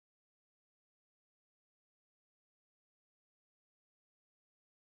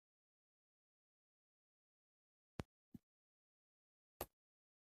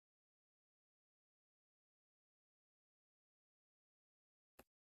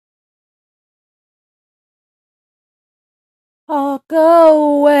walk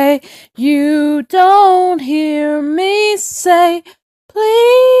away. You don't hear me say, please,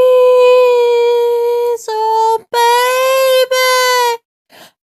 oh baby,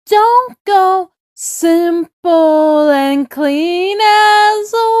 don't go. Simple and clean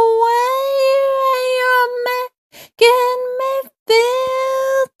as a way you're making me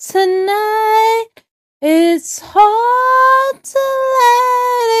feel tonight. It's hard to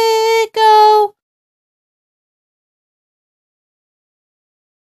let it go.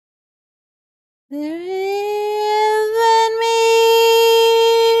 There isn't me.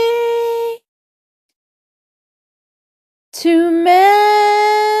 Too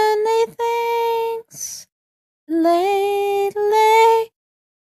many things lately.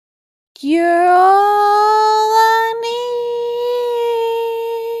 You're all I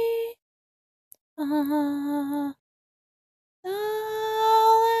need. All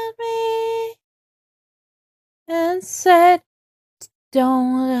at me and said,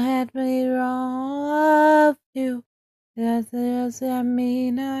 don't let me rob you. That doesn't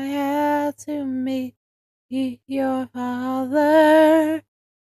mean I had to meet your father.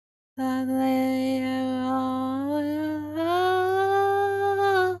 That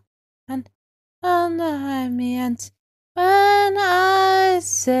and I meant when I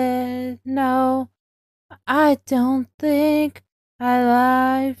said no, I don't think my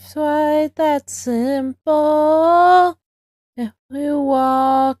life's quite that simple. If we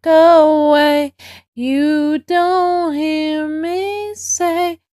walk away, you don't hear me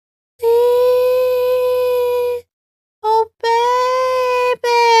say, please, oh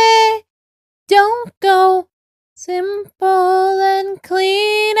baby, don't go. Simple and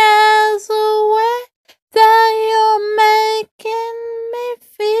clean as the way that you're making me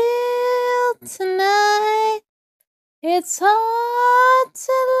feel tonight. It's hard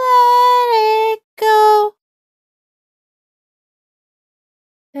to let it go.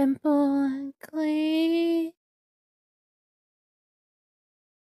 Simple and clean.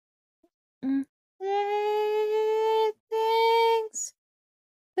 Things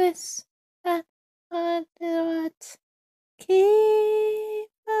this and what keep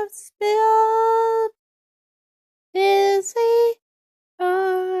us spilled busy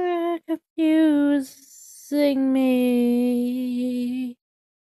or confusing me.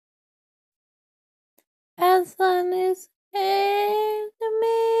 As sun is came to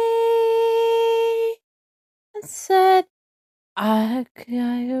me and said, I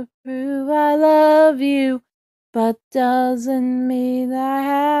approve, I love you, but doesn't mean I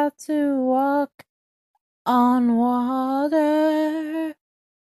have to walk on water.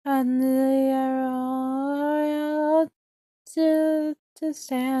 And they are all to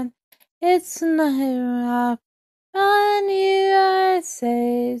stand. It's not enough on you, I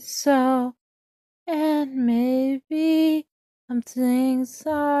say so. And maybe some things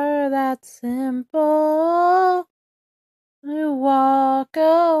are that simple. You walk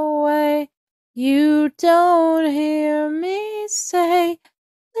away, you don't hear me say,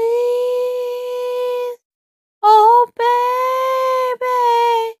 please, oh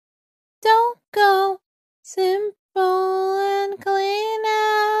baby, don't go. Simple and clean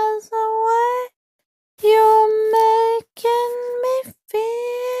as the way you're making me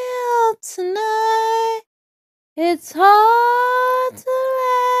feel tonight. It's hard to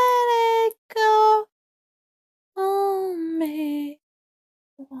let it go. Oh me,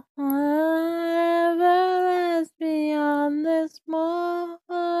 whatever lies beyond this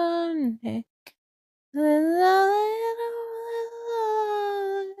morning. Beyond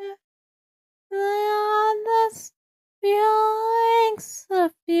this feelings,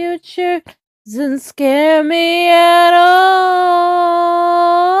 the future doesn't scare me at all.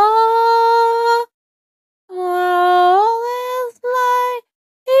 All is like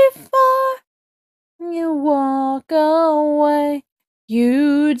before you walk away.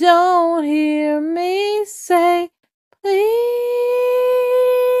 You don't hear me say, please,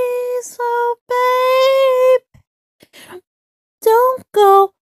 oh babe, don't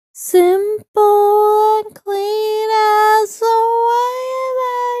go. Simple and clean as the way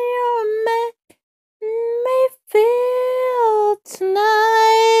that you're making me feel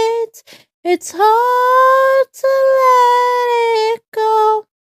tonight. It's hard to let it go.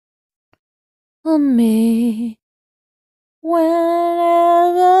 On me,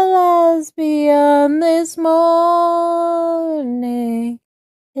 whenever lies beyond this morning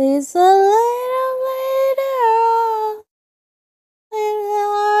is a little later on.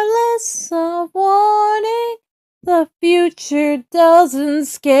 Regardless of warning, the future doesn't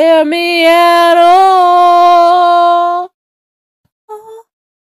scare me at all.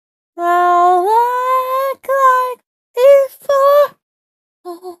 I'll act like before.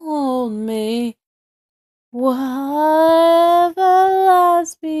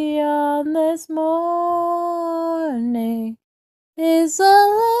 is a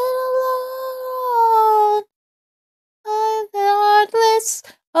little long. I'm heartless,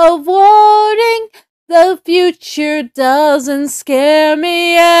 avoiding the future doesn't scare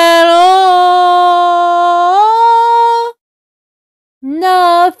me at all.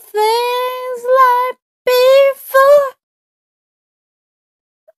 Nothing's like before.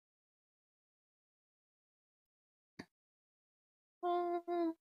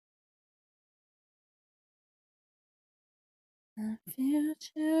 The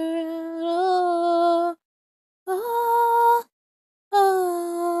future